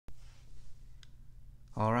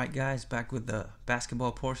Alright guys, back with the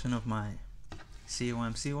basketball portion of my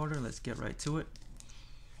COMC order. Let's get right to it.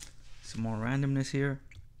 Some more randomness here.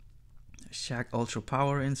 A Shaq Ultra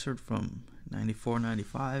Power insert from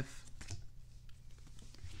 94-95.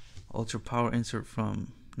 Ultra Power insert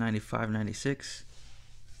from 95-96.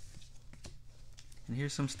 And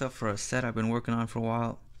here's some stuff for a set I've been working on for a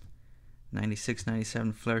while.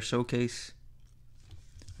 96-97 Flair Showcase.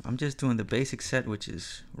 I'm just doing the basic set, which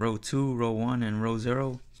is row 2, row 1, and row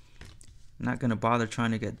 0. I'm not going to bother trying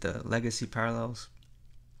to get the legacy parallels,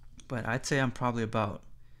 but I'd say I'm probably about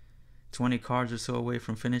 20 cards or so away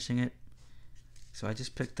from finishing it. So I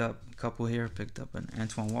just picked up a couple here. Picked up an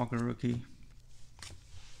Antoine Walker rookie,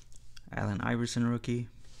 Allen Iverson rookie,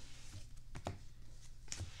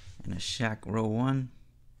 and a Shaq row 1.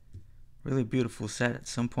 Really beautiful set. At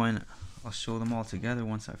some point I'll show them all together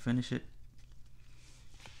once I finish it.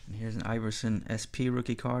 And here's an Iverson SP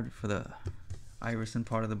rookie card for the Iverson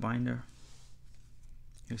part of the binder.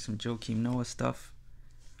 Here's some Joakim Noah stuff.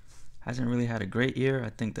 Hasn't really had a great year. I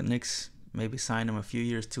think the Knicks maybe signed him a few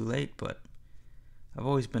years too late, but I've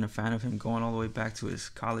always been a fan of him going all the way back to his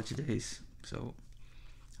college days. So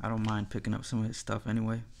I don't mind picking up some of his stuff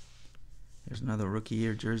anyway. There's another rookie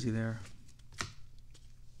year jersey there.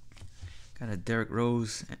 Got a Derrick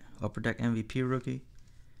Rose Upper Deck MVP rookie.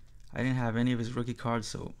 I didn't have any of his rookie cards,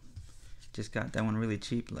 so just got that one really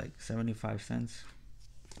cheap, like 75 cents.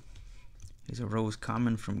 Here's a Rose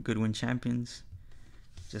Common from Goodwin Champions.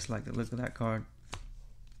 Just like the look of that card.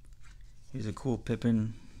 Here's a cool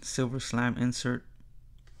Pippen Silver Slam insert.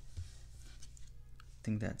 I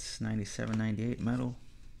think that's 97-98 metal.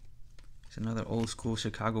 It's another old school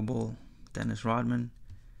Chicago Bull Dennis Rodman.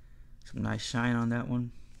 Some nice shine on that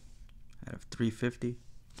one out of 350.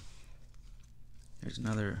 There's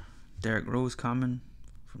another Derrick Rose Common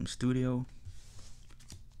from Studio.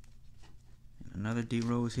 And another D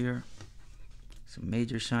Rose here. Some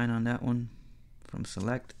major shine on that one from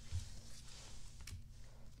Select.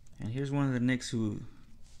 And here's one of the Knicks who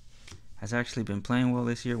has actually been playing well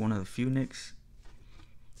this year. One of the few Knicks.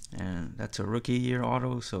 And that's a rookie year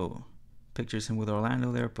auto, so pictures him with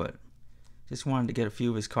Orlando there, but just wanted to get a few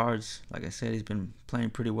of his cards. Like I said, he's been playing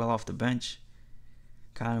pretty well off the bench.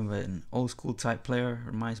 Kind of an old school type player.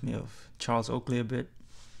 Reminds me of Charles Oakley a bit.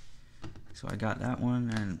 So I got that one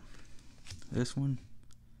and this one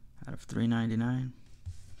out of $3.99.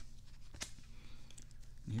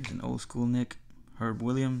 Here's an old school Knick, Herb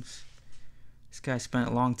Williams. This guy spent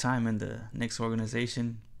a long time in the Knicks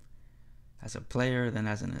organization as a player, then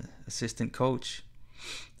as an assistant coach.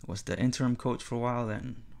 Was the interim coach for a while,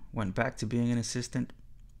 then went back to being an assistant.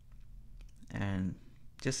 And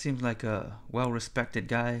just seems like a well-respected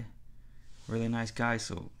guy, really nice guy,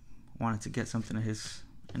 so wanted to get something of his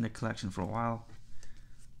in the collection for a while.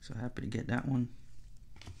 So happy to get that one.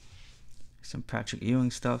 Some Patrick Ewing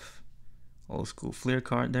stuff, old school Fleer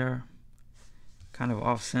card there. Kind of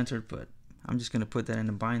off-centered, but I'm just going to put that in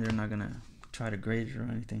the binder. I'm not going to try to grade it or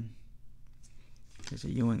anything. There's a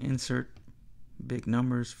Ewing insert, big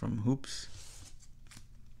numbers from Hoops.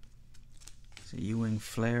 It's a Ewing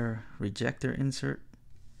Flair Rejector insert.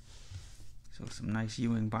 So some nice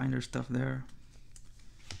Ewing binder stuff there.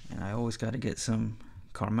 And I always got to get some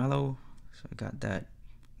Carmelo. So I got that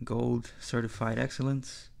gold certified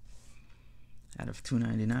excellence out of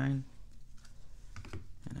 $2.99.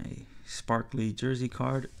 And a sparkly jersey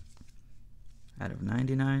card out of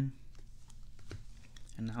 $99.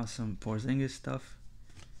 And now some Porzingis stuff.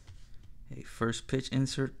 A first pitch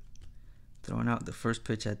insert. Throwing out the first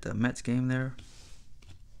pitch at the Mets game there.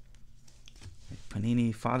 A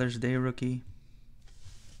Panini Father's Day rookie.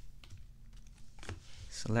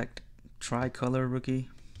 Select tricolor rookie,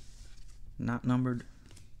 not numbered.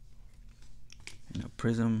 And a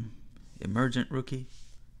Prism Emergent rookie.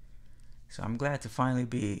 So I'm glad to finally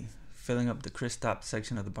be filling up the Kristaps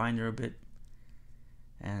section of the binder a bit.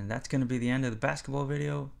 And that's going to be the end of the basketball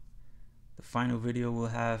video. The final video will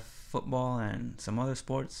have football and some other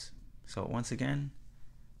sports. So once again,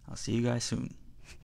 I'll see you guys soon.